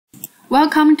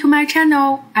Welcome to my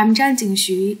channel. I'm Zhang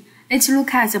Jingxu. Let's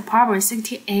look at the problem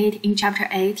 68 in chapter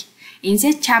 8. In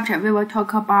this chapter, we will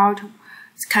talk about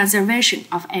conservation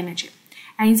of energy.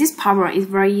 And this problem is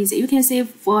very easy. You can see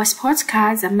for a sports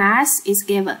car, the mass is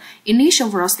given, initial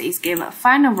velocity is given,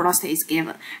 final velocity is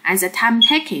given, and the time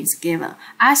taken is given.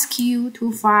 Ask you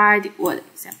to find what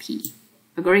is the P.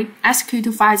 Agree? Ask you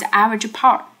to find the average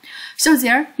power. So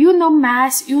there, you know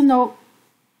mass, you know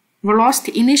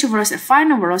velocity, initial velocity,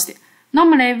 final velocity.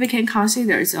 Normally, we can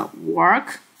consider the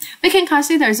work. We can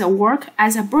consider the work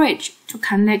as a bridge to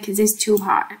connect these two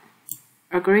parts.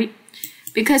 Agree?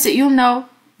 Because you know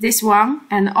this one,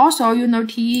 and also you know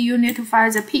T, you need to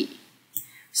find the P.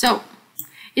 So,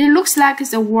 it looks like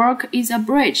the work is a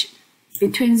bridge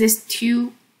between these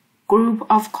two group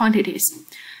of quantities.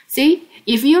 See,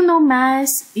 if you know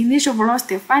mass, initial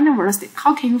velocity, final velocity,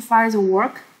 how can you find the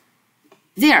work?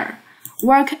 There,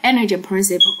 work energy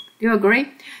principle. Do you agree?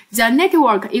 The net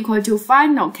work equal to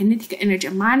final kinetic energy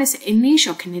minus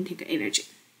initial kinetic energy.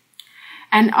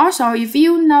 And also, if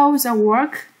you know the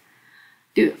work,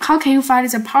 how can you find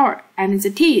the power? And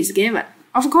the T is given.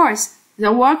 Of course,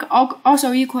 the work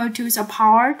also equal to the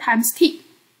power times T.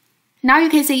 Now you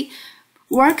can see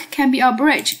work can be a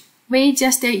bridge. We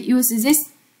just use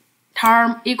this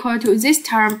term equal to this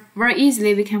term. Very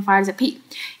easily we can find the P.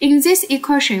 In this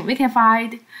equation, we can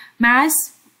find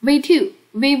mass V2,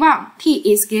 V1, T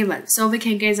is given. So we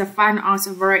can get the final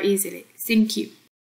answer very easily. Thank you.